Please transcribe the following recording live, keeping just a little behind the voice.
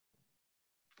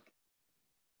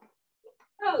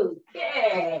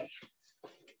Okay.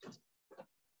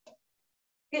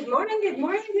 Good morning, good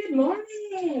morning, good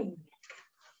morning.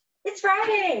 It's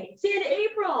Friday, it's the end of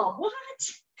April. What?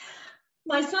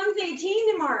 My son's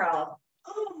 18 tomorrow.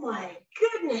 Oh my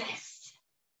goodness.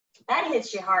 That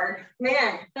hits you hard.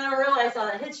 Man, I don't realize how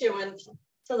that hits you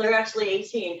until they're actually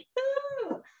 18.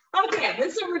 Woo. Okay,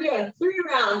 this is what we're doing. 3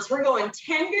 rounds. We're going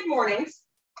 10 good mornings.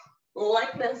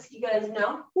 Like this, you guys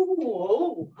know.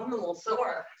 Ooh, I'm a little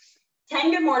sore.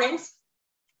 10 good mornings.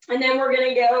 And then we're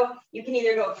gonna go, you can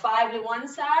either go 5 to one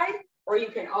side or you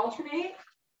can alternate.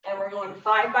 And we're going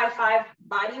 5 by 5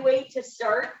 body weight to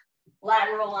start,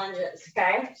 lateral lunges,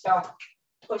 okay? So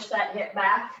push that hip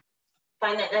back,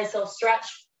 find that nice little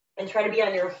stretch and try to be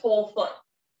on your whole foot.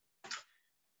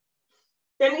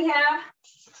 Then we have,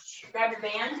 grab your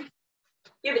band.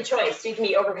 You have a choice. You can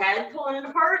be overhead, pulling it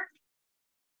apart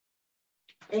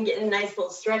and getting a nice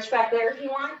little stretch back there if you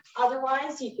want.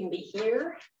 Otherwise, you can be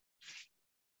here.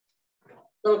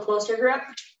 A little closer grip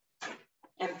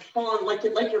and pulling like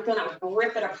you're gonna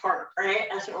rip it apart, right?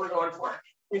 That's what we're going for.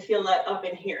 We feel that up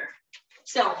in here.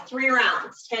 So 3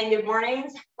 rounds, 10 good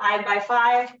mornings, 5 by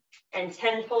 5, and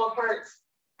 10 pull aparts.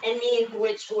 Any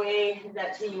which way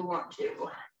that you want to.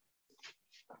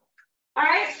 All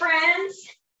right, friends,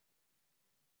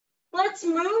 let's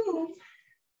move.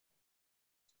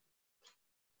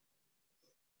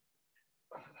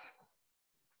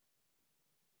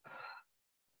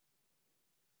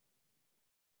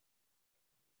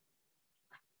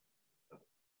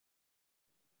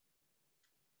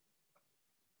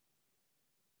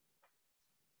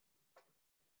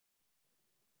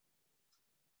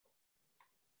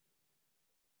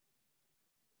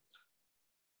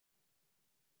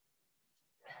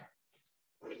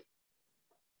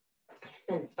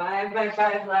 And 5 by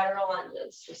 5 lateral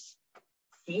lunges. Just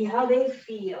see how they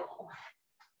feel.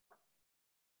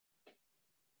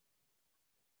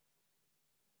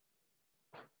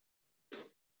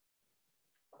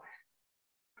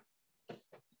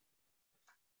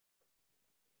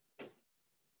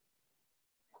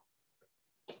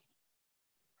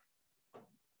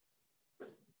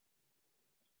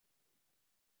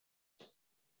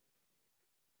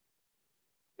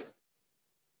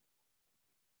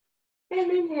 And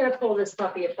then you're gonna pull this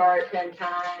puppy apart 10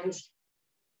 times,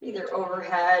 either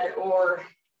overhead or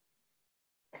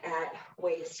at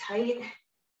waist height.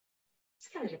 This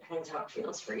kind of depends how it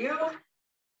feels for you.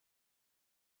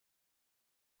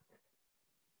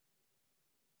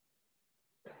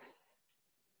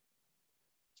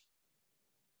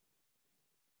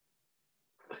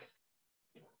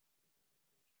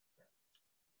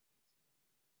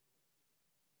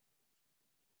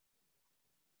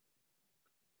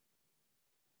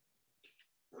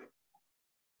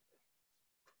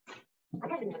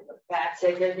 Back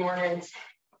to good mornings.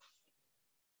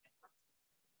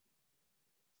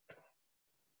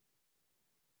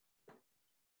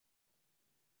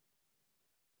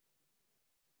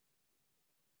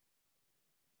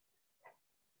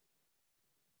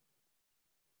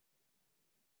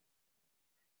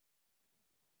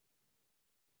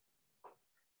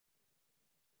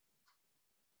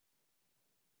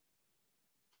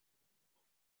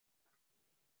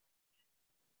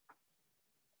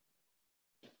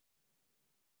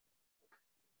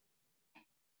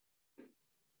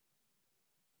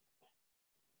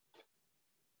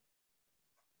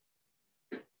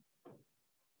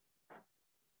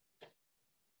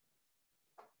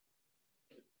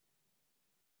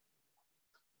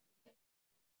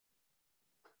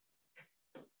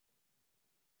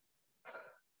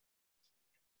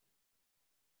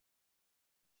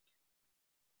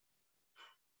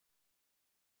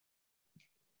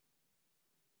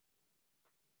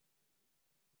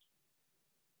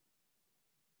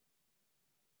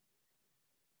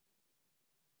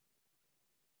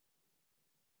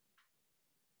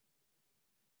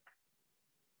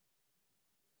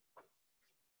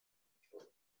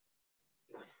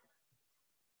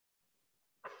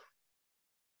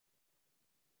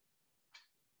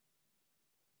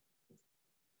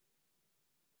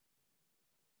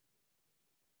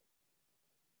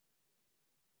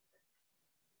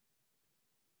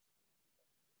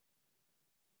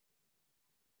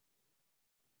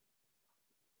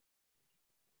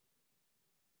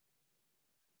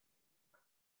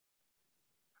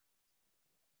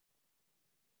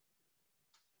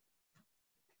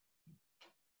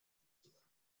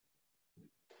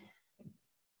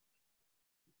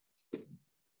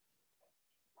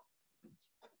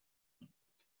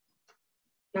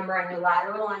 Remember on your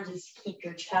lateral lunges, keep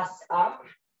your chest up.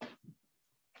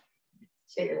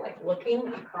 So you're like looking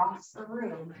across the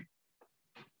room.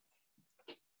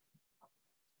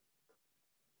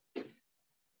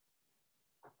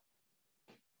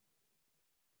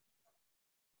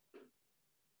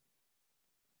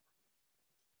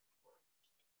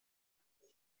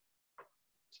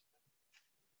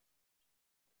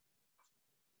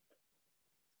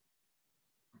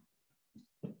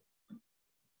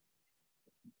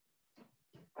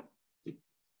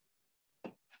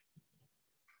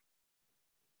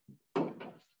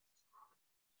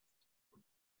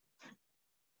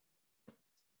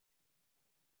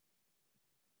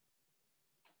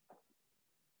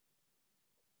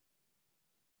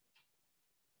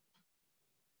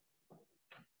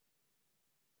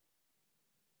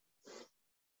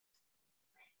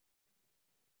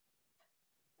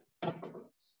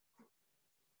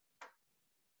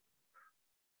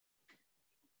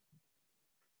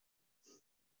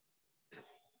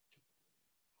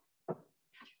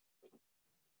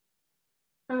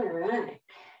 right.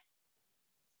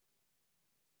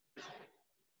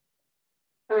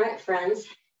 All right, friends.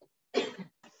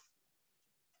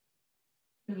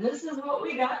 This is what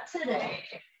we got today.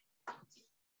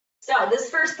 So this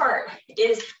first part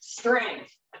is strength,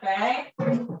 okay?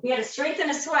 You got to strengthen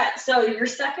a sweat. So your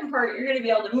second part, you're going to be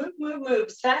able to move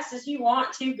as fast as you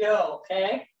want to go,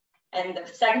 okay? And the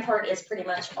second part is pretty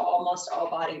much almost all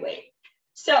body weight.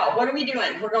 So what are we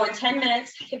doing? We're going 10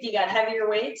 minutes. If you got heavier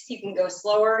weights, you can go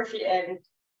slower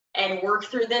and work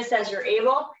through this as you're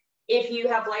able. If you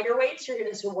have lighter weights, you're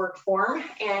going to work form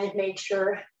and make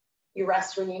sure you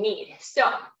rest when you need. So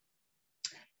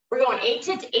we're going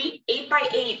 8 by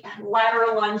 8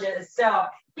 lateral lunges. So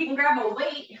you can grab a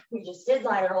weight. We just did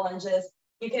lateral lunges.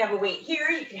 You can have a weight here.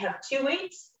 You can have 2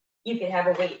 weights. You can have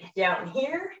a weight down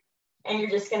here. And you're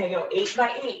just going to go 8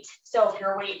 by 8. So if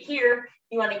your weight here,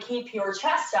 you want to keep your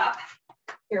chest up.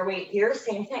 Your weight here,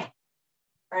 same thing.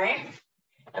 All right.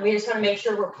 And we just want to make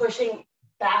sure we're pushing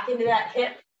back into that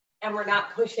hip and we're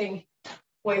not pushing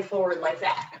way forward like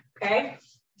that. Okay.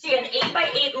 So you have an 8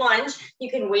 by 8 lunge. You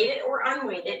can weight it or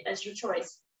unweight it. That's your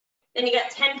choice. Then you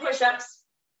got 10 push-ups.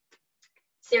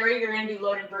 Sarah, you're going to do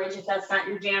loaded bridge if that's not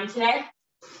your jam today.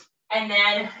 And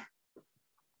then,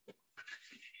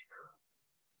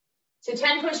 so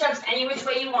 10 push-ups any which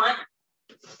way you want,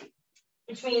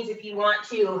 which means if you want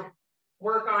to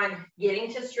work on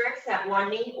getting to strict, that one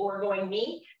knee or going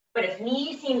knee. But if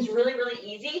knee seems really, really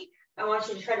easy, I want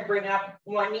you to try to bring up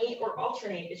one knee or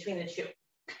alternate between the two.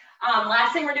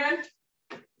 Last thing we're doing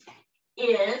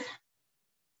is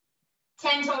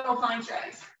 10 total plank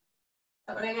drags. Is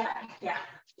that what I got? Yeah.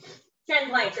 10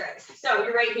 plank drags. So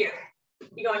you're right here.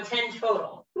 You're going 10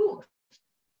 total. Ooh.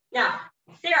 Now,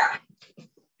 Sarah.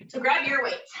 So grab your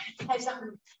weights. I have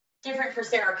something different for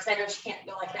Sarah because I know she can't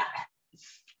go like that.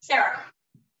 Sarah,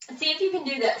 see if you can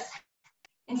do this.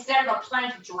 Instead of a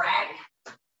plank drag,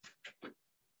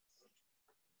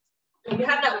 you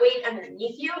have that weight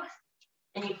underneath you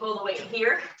and you pull the weight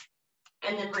here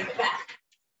and then bring it back.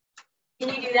 Can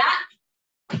you do that?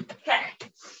 Okay.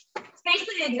 It's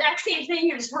basically the exact same thing.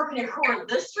 You're just working your core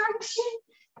this direction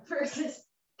versus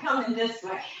coming this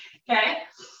way. Okay.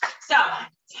 So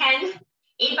 10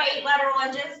 8 by 8 lateral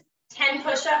lunges, 10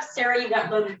 push-ups. Sarah, you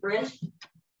got loaded bridge.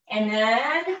 And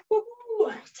then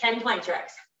 10 plank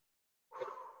drags.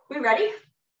 We ready? I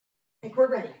think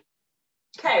we're ready.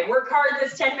 Okay, work hard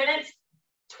this 10 minutes.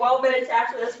 12 minutes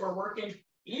after this, we're working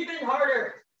even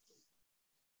harder.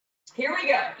 Here we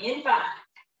go. In 5,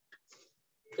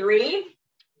 3,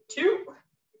 2,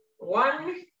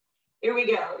 1. Here we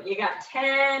go. You got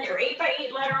 10 or 8 by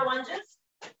 8 lateral lunges,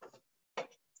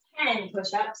 10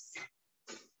 push-ups,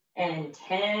 and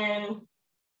 10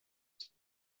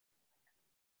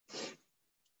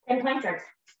 plank drags.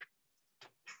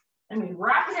 And we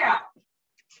wrap it out.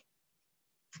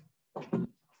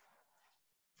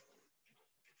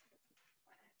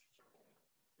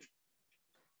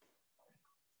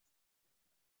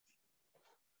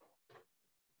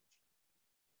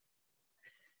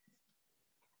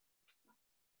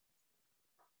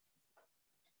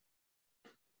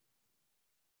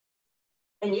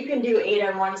 And you can do 8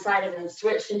 on one side and then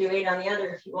switch and do 8 on the other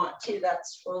if you want to.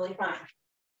 That's totally fine.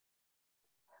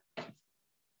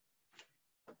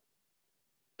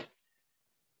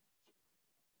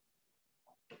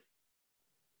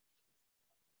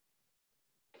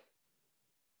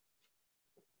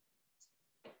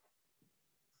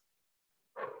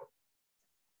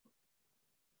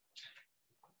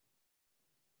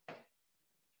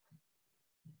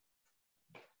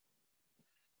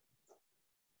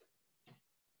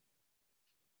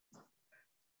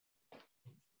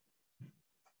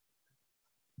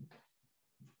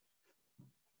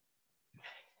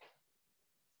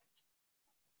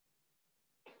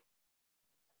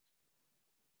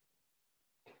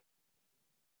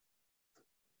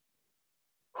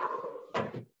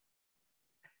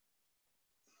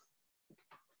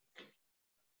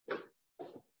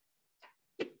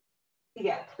 You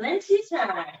got plenty of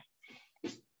time.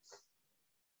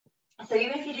 So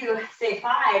even if you do, say,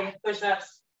 5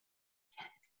 push-ups,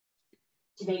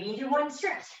 maybe you do 1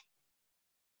 stretch.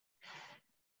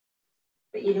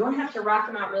 But you don't have to rock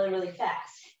them out really, really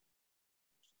fast.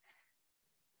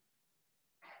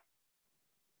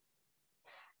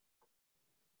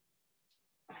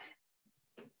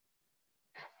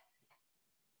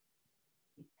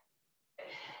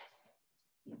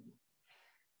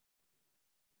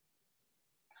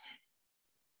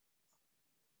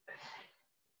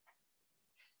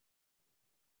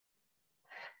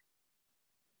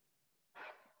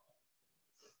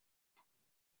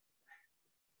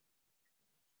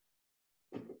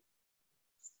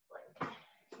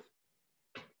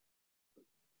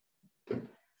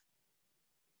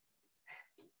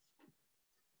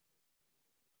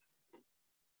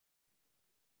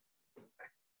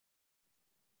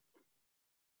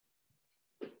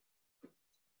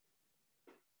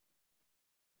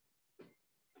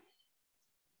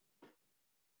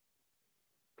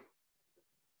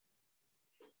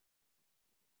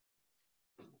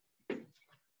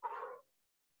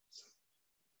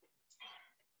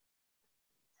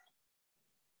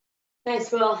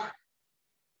 Nice, Will.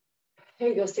 There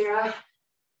you go, Sarah.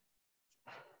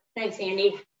 Thanks,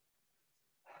 Andy.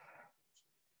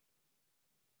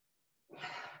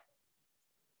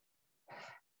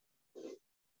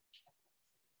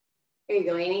 There you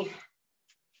go, Amy.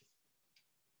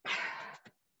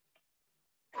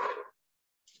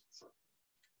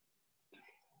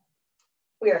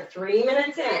 We are 3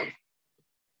 minutes in.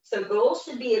 So goal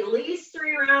should be at least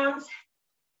 3 rounds,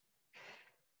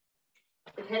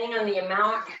 depending on the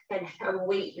amount of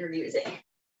weight you're using.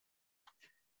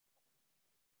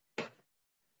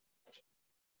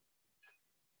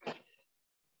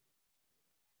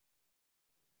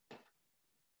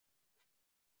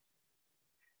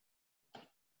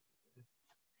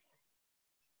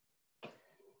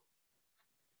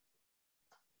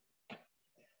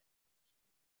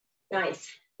 Nice,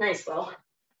 nice, Will.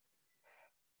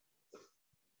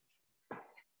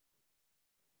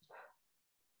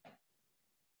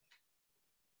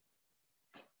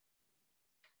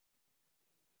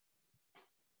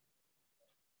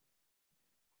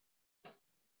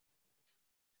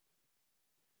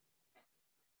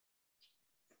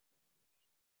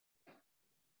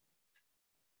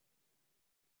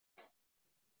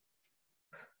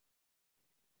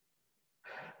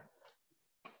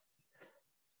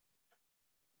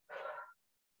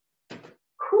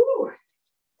 Whew.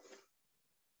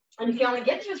 And if you only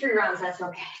get through 3 rounds, that's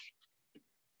okay.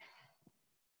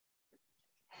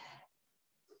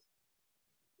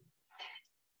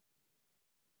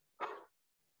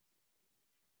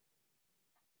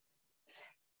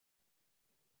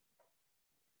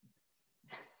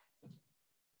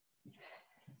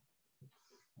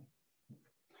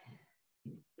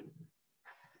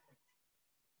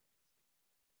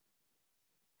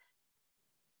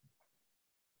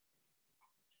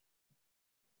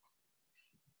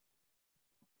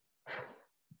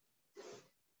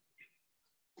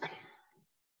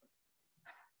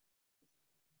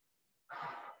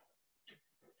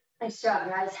 Nice job,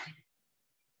 guys.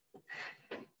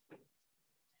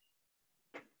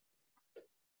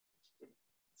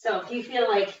 So if you feel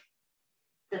like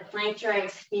the plank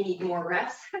drags, you need more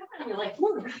reps, you're like,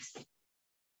 more reps.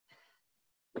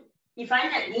 You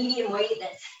find that medium weight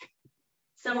that's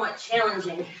somewhat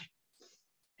challenging,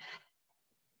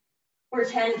 where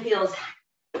 10 feels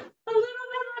a little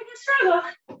bit like a struggle.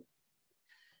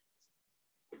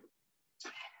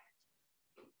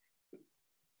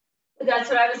 But that's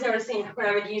what I was noticing when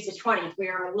I would use a 20. We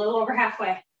are a little over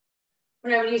halfway.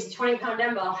 When I would use a 20-pound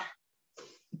dumbbell,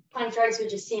 plank drags would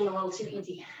just seem a little too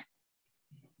easy.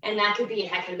 And that could be,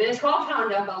 that could have been a 12-pound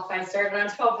dumbbell if I started on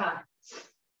 12-pound.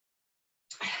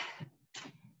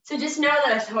 So just know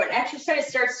that when exercise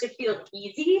starts to feel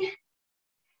easy,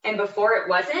 and before it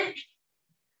wasn't,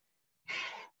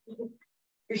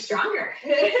 you're stronger.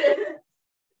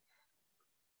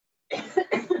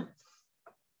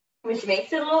 Which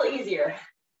makes it a little easier.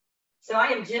 So I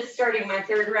am just starting my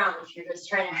 3rd round. If you're just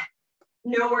trying to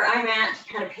know where I'm at,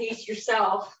 kind of pace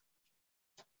yourself.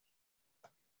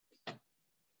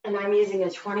 And I'm using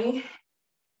a 20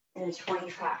 and a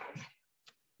 25.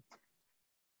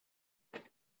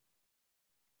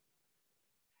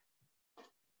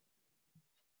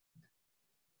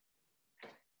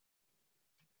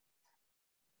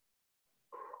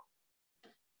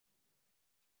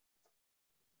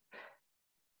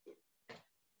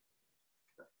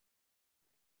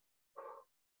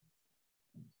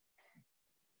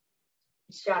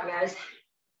 Nice job, guys.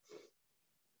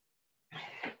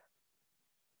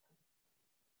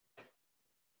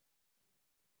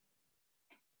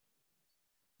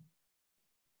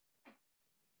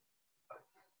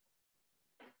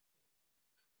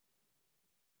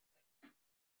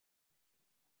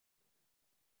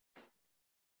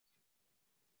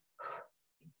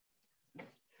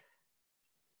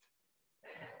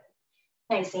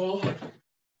 Thanks, Amy.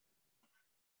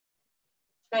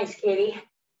 Thanks, Katie.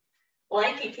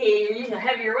 Like it, Katie, you're using a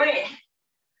heavier weight.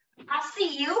 I'll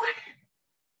see you.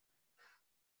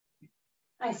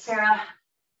 Hi, Sarah.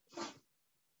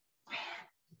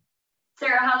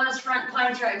 Sarah, how are those front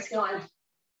plank drags going?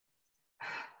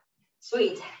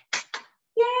 Sweet.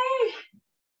 Yay!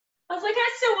 I was like,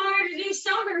 I still wanted to do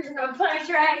some version of a plank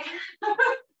drag.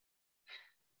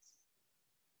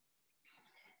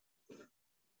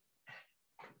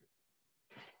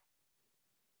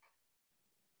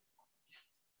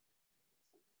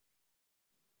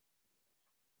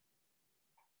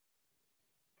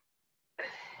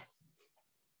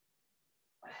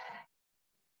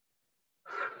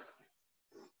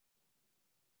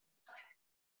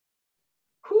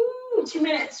 Whew, 2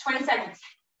 minutes, 20 seconds.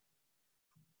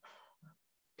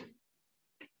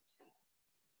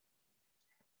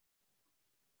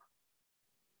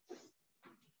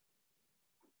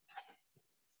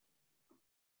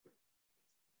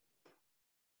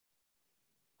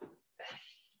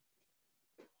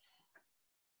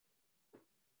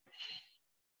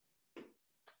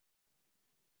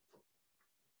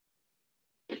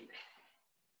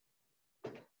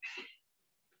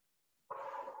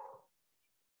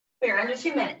 We're under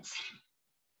 2 minutes.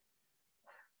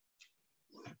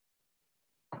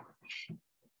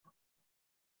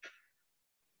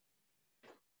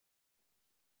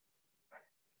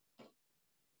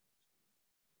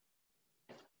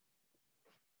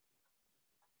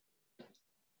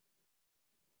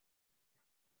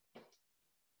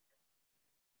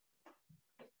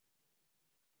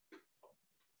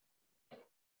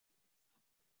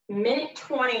 Minute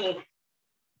 20.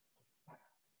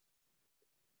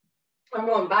 I'm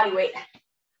going body weight. At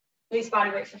least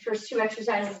body weight for the first 2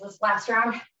 exercises this last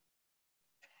round.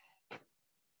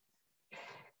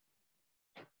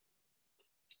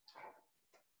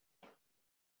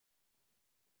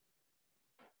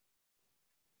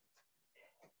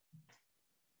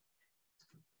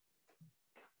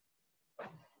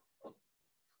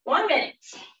 One minute.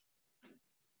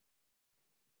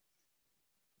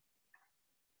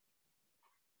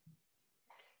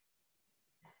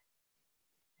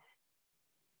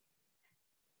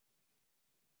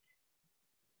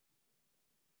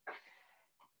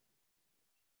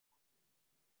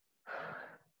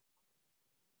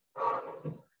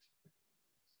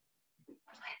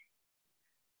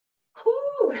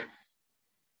 Whew.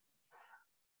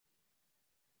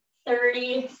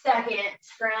 30 seconds,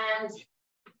 friends.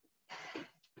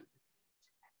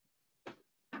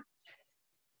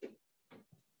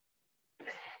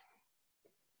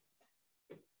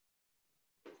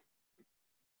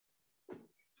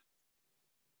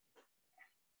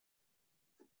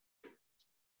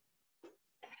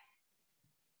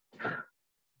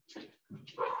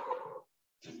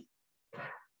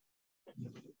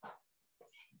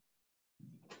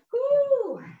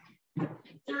 Whew.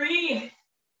 3,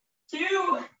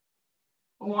 2,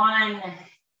 1.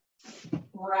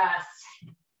 Rest.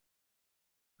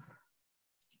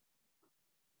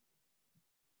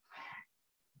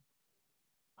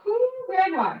 Whew,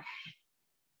 grab one.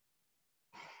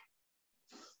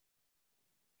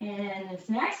 And this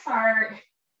next part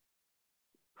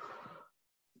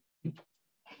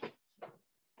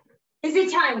is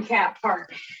the time cap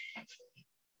part.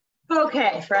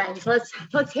 Okay, friends, let's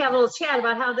have a little chat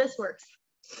about how this works.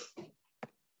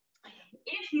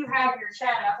 If you have your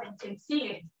chat up and can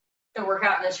see the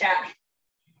workout in the chat,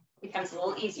 it becomes a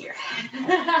little easier.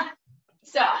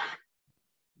 So,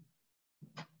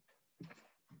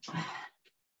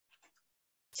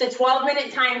 it's a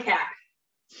 12-minute time cap.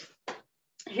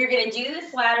 You're gonna do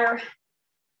this ladder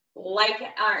like,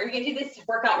 you're gonna do this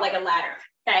workout like a ladder,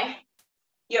 okay?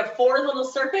 You have 4 little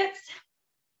circuits,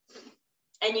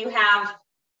 and you have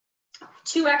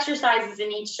 2 exercises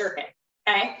in each circuit,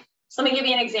 okay? So let me give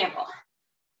you an example.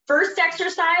 First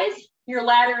exercise, your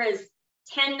ladder is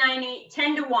 10, 9, 8,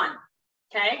 10 to 1,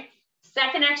 okay?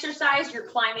 Second exercise, you're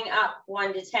climbing up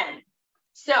 1 to 10.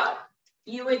 So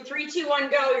you would 3, 2, 1,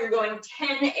 go. You're going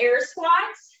 10 air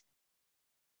squats,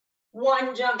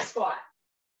 1 jump squat,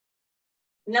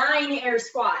 9 air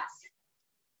squats,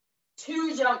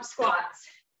 2 jump squats,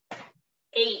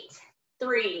 8,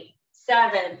 3,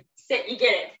 7, sit, you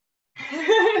get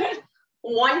it.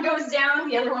 1 goes down,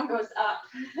 the other one goes up.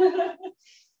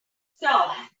 So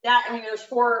that, I mean, there's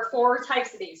four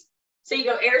types of these. So you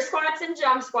go air squats and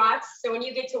jump squats. So when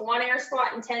you get to 1 air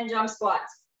squat and 10 jump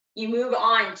squats, you move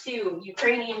on to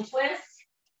Ukrainian twist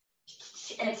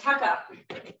and tuck up.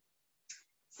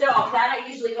 So that I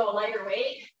usually go lighter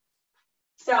weight.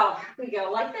 So we go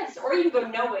like this, or you can go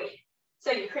no weight.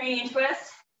 So Ukrainian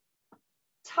twist,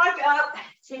 tuck up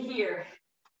to here.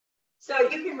 So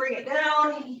you can bring it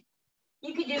down.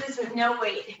 You can do this with no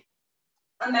weight,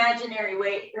 imaginary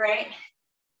weight, right?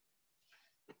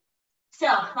 So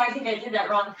I think I did that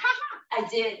wrong. I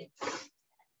did,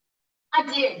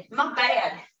 my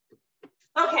bad.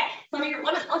 Okay,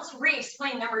 let's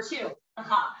re-explain number 2.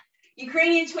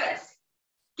 Ukrainian twist,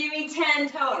 give me 10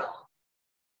 total,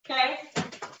 okay?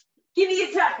 Give me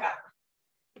a tuck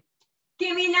up.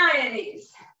 Give me 9 of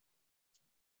these.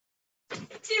 2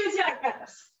 tuck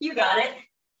ups, you got it.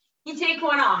 You take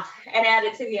 1 off and add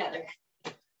it to the other.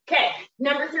 Okay,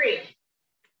 number 3,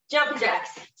 jumping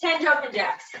jacks, 10 jumping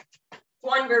jacks,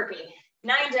 1 burpee,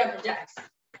 9 jumping jacks,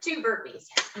 2 burpees.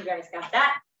 You guys got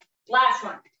that? Last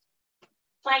one,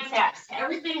 plank taps.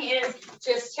 Everything is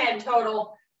just 10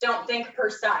 total. Don't think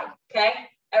per side, okay?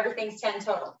 Everything's 10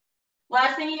 total.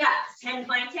 Last thing you got is 10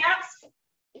 plank taps.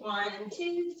 1,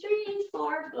 2, 3,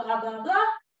 4, blah, blah, blah.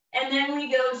 And then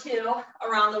we go to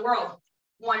around the world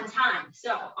 1 time.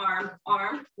 So arm,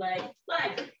 arm, leg,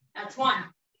 leg. That's 1.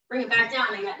 Bring it back down.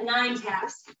 I got 9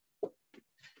 taps.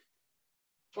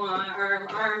 1, arm,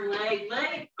 arm, leg,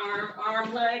 leg, arm,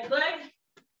 arm, leg, leg.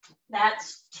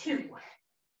 That's 2.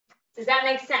 Does that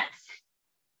make sense?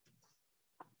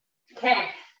 Okay.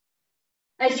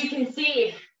 As you can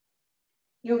see,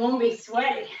 you won't be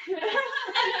sweaty.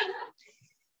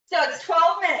 So it's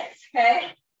 12 minutes,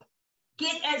 okay?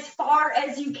 Get as far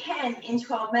as you can in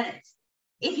 12 minutes.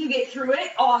 If you get through it,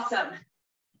 awesome.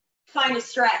 Find a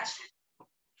stretch.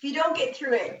 If you don't get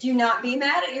through it, do not be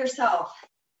mad at yourself.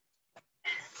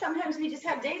 Sometimes we just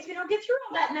have days we don't get through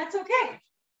all that, and that's okay.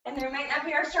 And there might not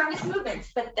be our strongest movements,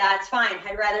 but that's fine.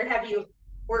 I'd rather have you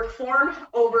work form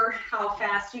over how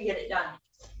fast you get it done.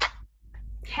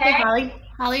 Okay. Hey,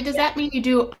 Holly, does that mean you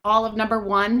do all of number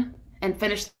 1 and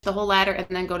finish the whole ladder and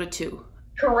then go to 2?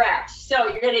 Correct. So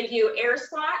you're going to do air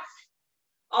squats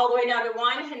all the way down to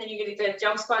 1, and then you're going to do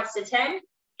jump squats to 10,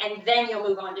 and then you'll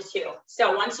move on to 2.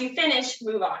 So once you finish,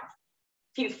 move on.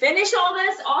 If you finish all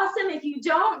this, awesome. If you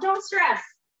don't stress.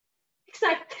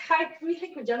 Because we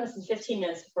think we've done this in 15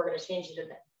 minutes before we're going to change it a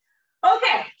bit.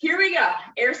 Okay, here we go.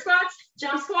 Air squats,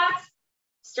 jump squats.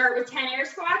 Start with 10 air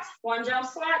squats, 1 jump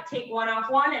squat, take 1 off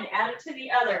 1 and add it to the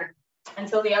other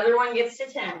until the other one gets to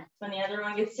 10. When the other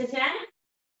one gets to 10,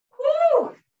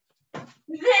 whoo,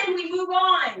 then we move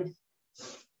on.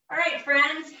 All right,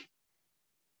 friends,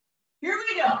 here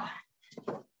we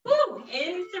go. Woo,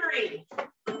 in 3,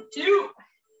 2,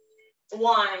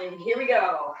 1, here we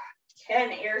go.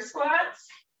 10 air squats.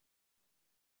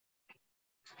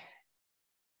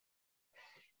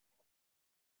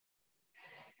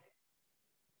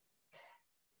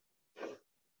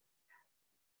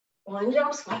 One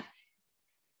jump squat.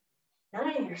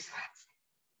 9 air squats.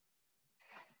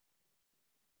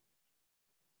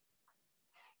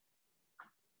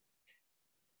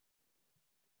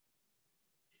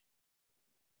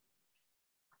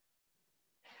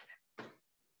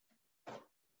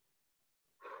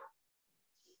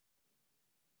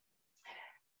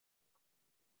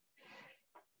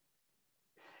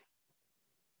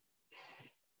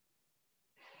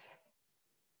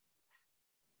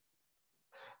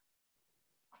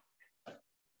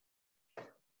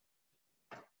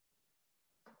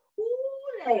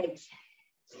 Legs.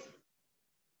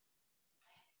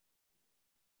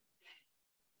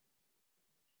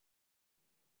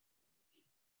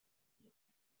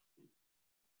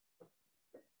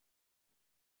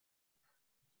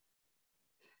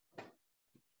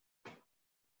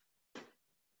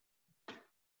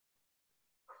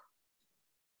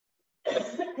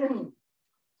 Ooh.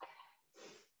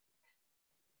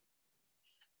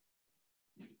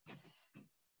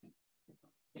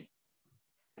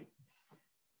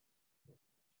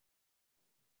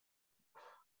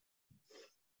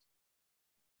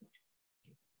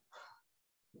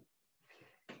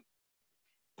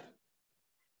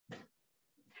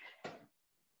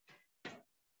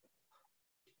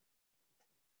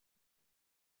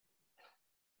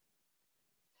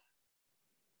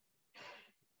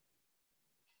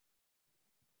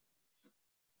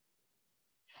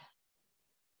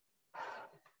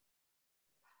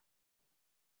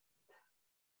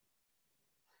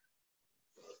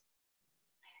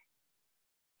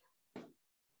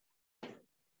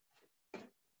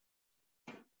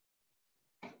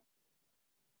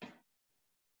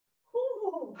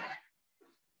 Ooh.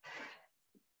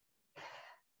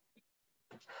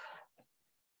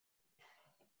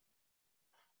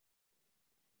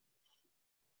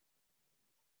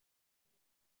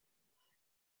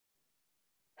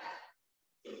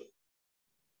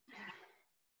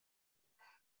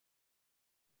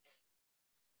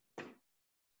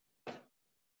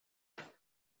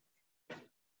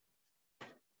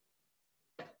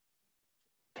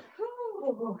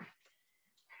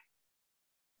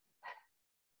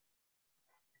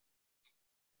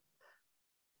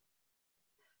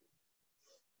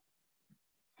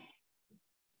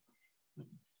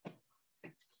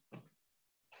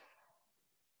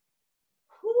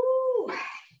 Ooh.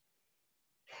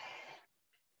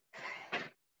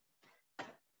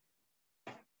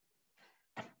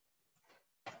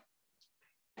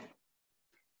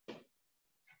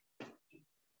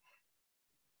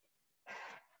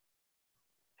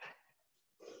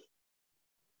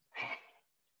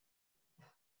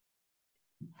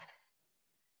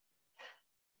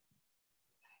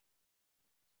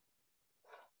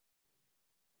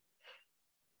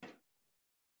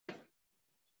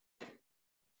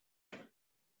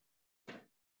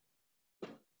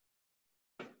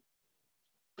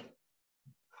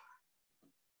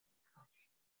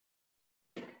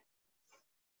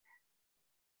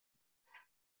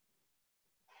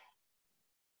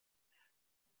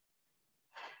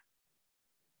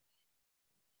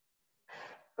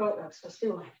 Oh, that's supposed to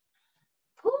be one.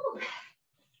 Ooh.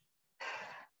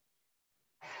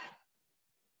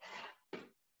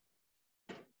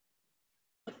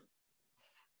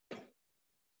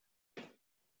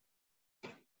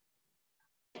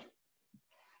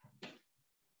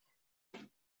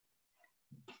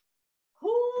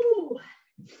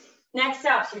 Next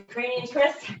up, Ukrainian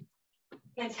twists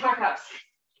and tuck ups.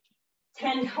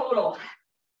 10 total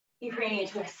Ukrainian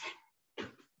twists.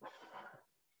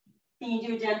 Can you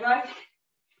do a dead bug?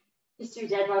 Just do a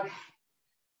dead bug.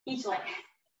 Each leg.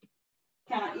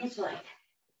 Count each leg.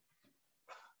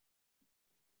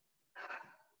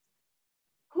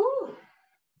 Whew.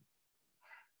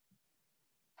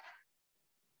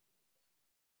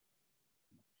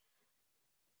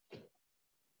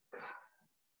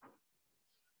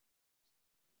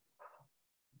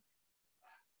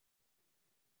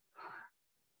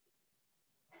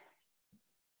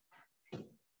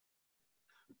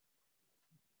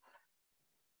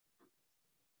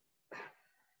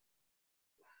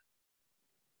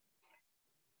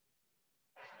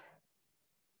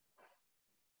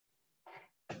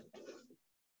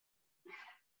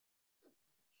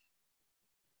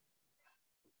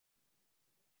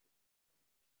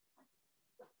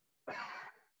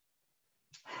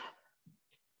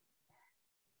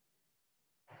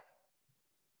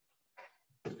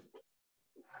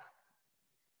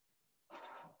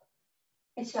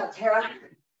 Good job, Tara.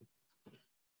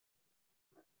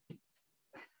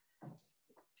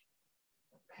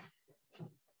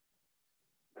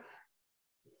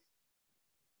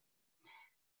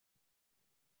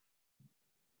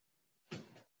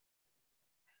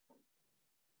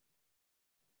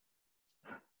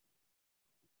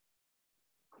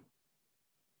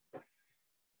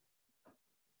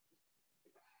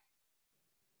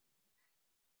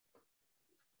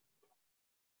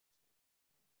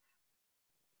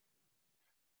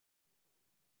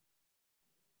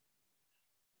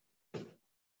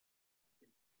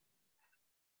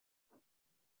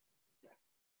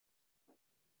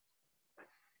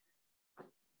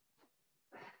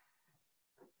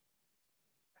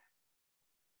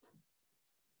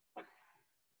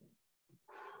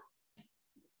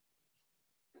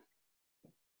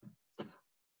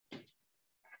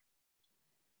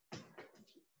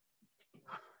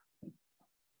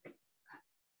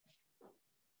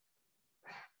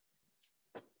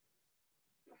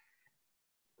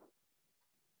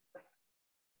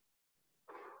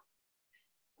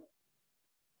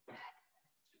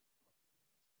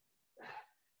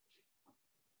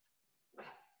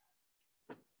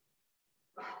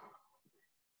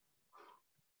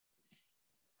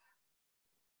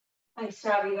 Nice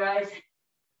job, you guys.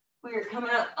 We are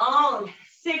coming up on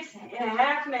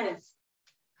 6.5 minutes.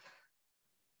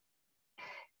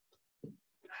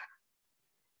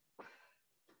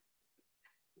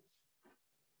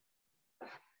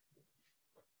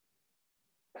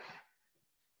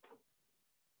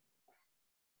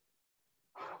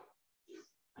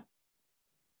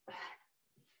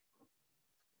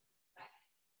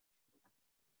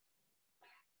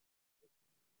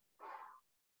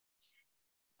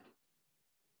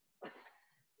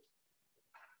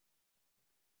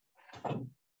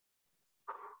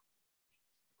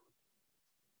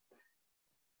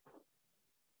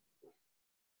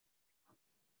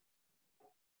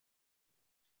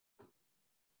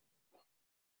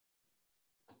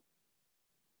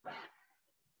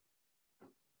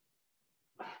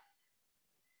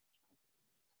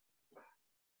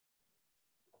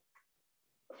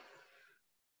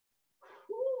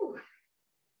 Woo.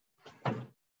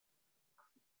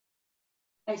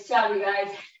 Nice job, you guys.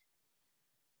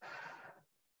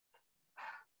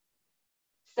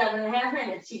 7.5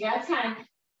 minutes. You got time.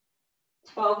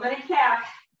 12-minute cap.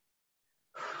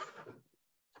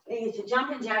 I think your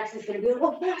jumping jacks is going to be a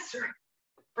little faster.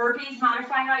 Burpees,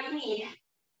 modify what you need.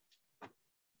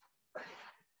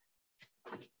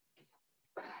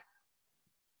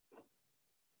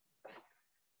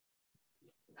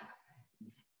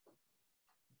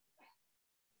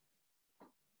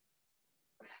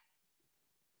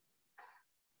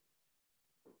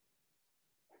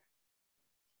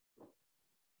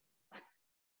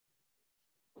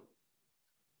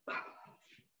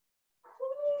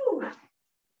 Woo.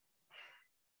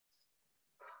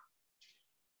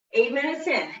 8 minutes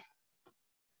in.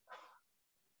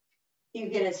 You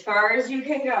get as far as you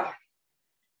can go.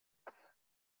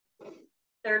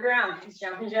 Third round is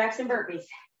jumping jacks and burpees.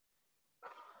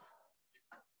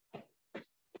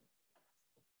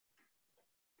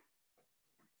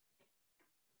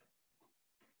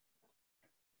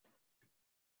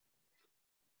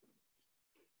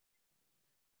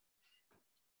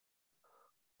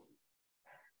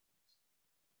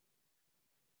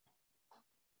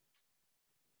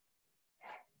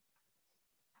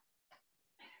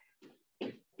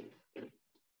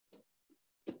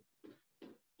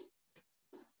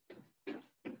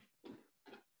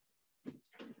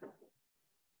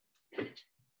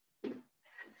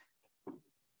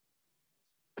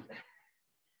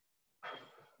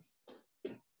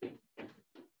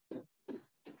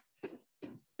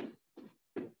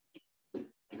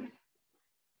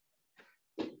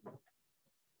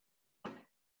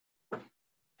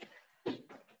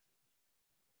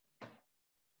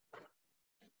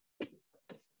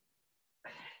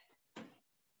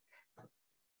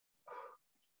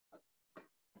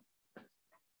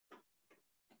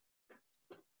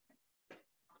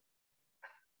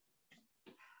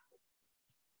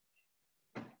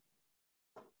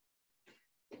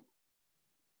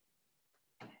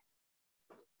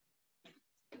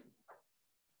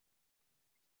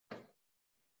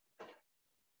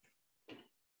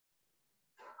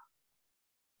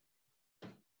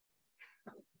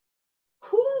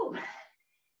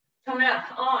 Coming up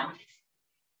on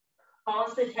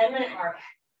almost the 10-minute mark.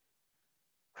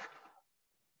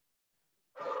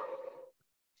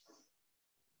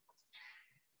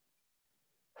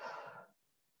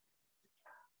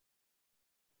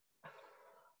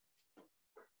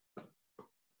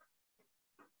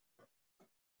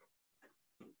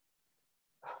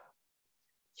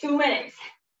 Two minutes,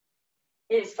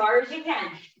 as far as you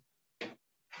can.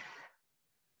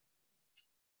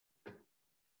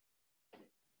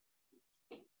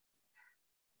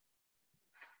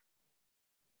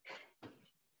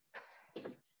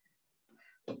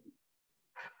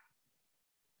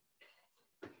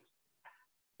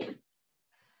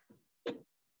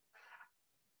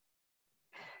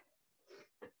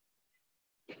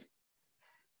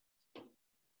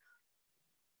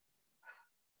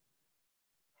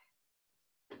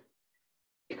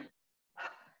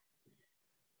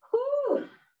 Whew.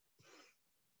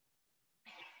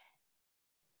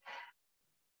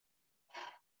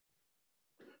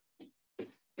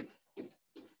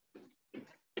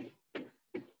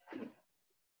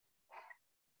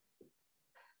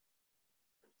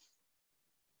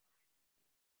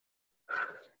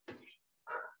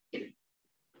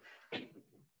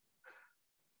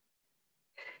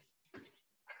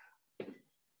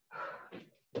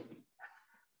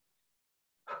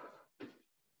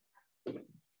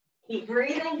 Keep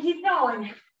breathing, keep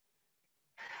going.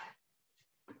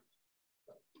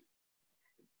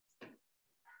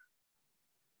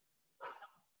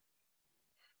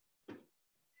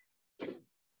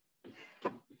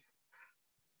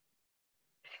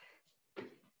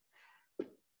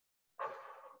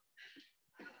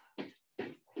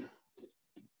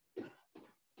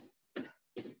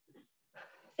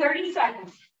 Thirty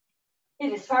seconds,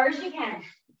 and as far as you can.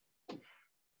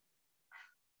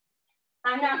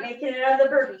 I'm not making it out of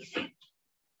the burpees.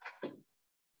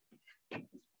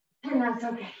 And that's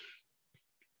okay.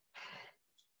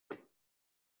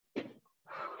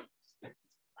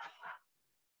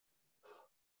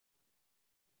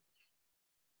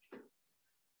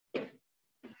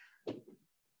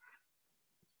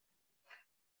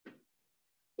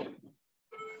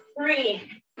 Three,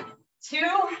 two,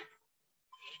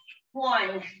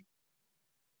 one.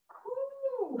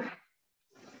 Woo.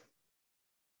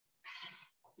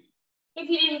 If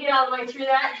you didn't get all the way through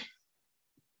that,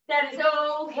 that is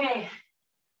okay.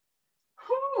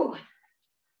 Whew.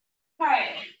 All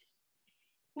right,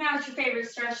 now it's your favorite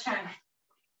stretch time.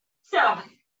 So,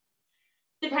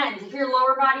 depends. If your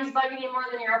lower body's bugging you more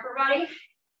than your upper body,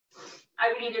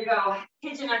 I would either go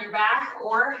pigeon on your back,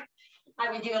 or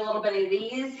I would do a little bit of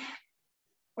these,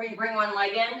 where you bring one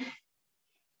leg in,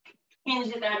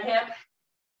 hinge at that hip.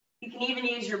 You can even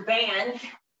use your band.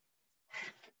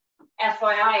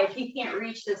 FYI, if you can't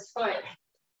reach this foot,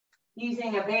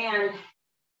 using a band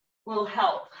will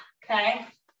help, okay?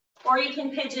 Or you can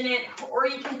pigeon it, or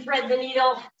you can thread the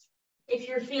needle if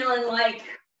you're feeling like,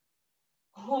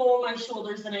 oh, my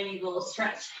shoulders and I need a little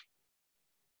stretch.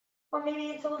 Or maybe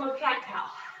it's a little cat-cow.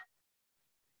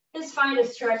 Just find a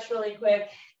stretch really quick,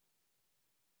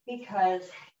 because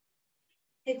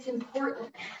it's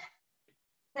important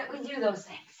that we do those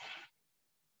things.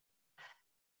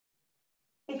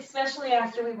 Especially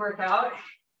after we work out,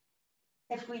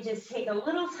 if we just take a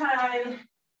little time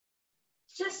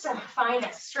just to find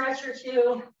a stretch or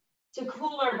two to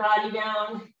cool our body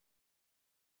down.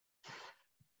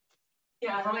 You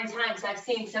know, how many times I've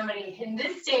seen somebody in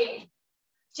this state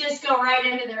just go right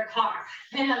into their car.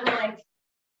 And I'm like,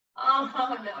 oh,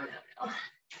 no.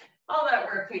 All that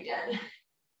work we did.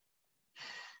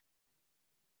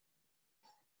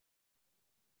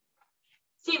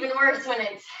 It's even worse when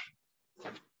it's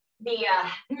the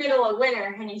middle of winter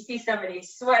and you see somebody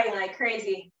sweating like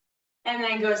crazy and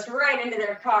then goes right into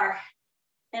their car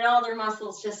and all their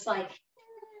muscles just like,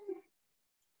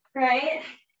 right?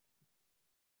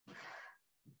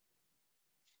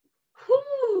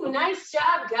 Whew, nice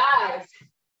job, guys.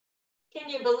 Can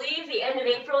you believe the end of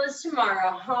April is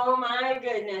tomorrow? Oh my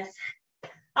goodness.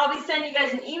 I'll be sending you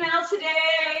guys an email today.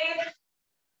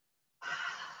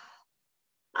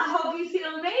 I hope you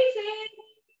feel amazing.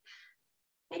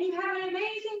 And you have an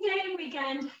amazing day and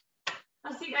weekend.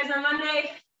 I'll see you guys on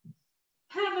Monday.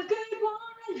 Have a good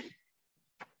one.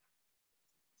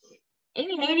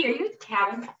 Amy, Nady, are you at the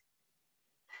cabin?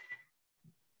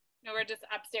 No, we're just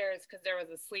upstairs because there was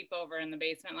a sleepover in the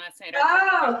basement last night.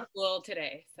 Oh. School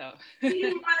today, so. You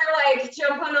didn't want to like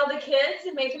jump on all the kids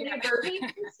and make them do burpees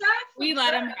and stuff? We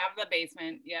let them have the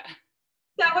basement, yeah.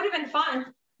 That would have been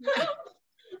fun.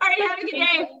 All right, have a good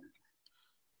day.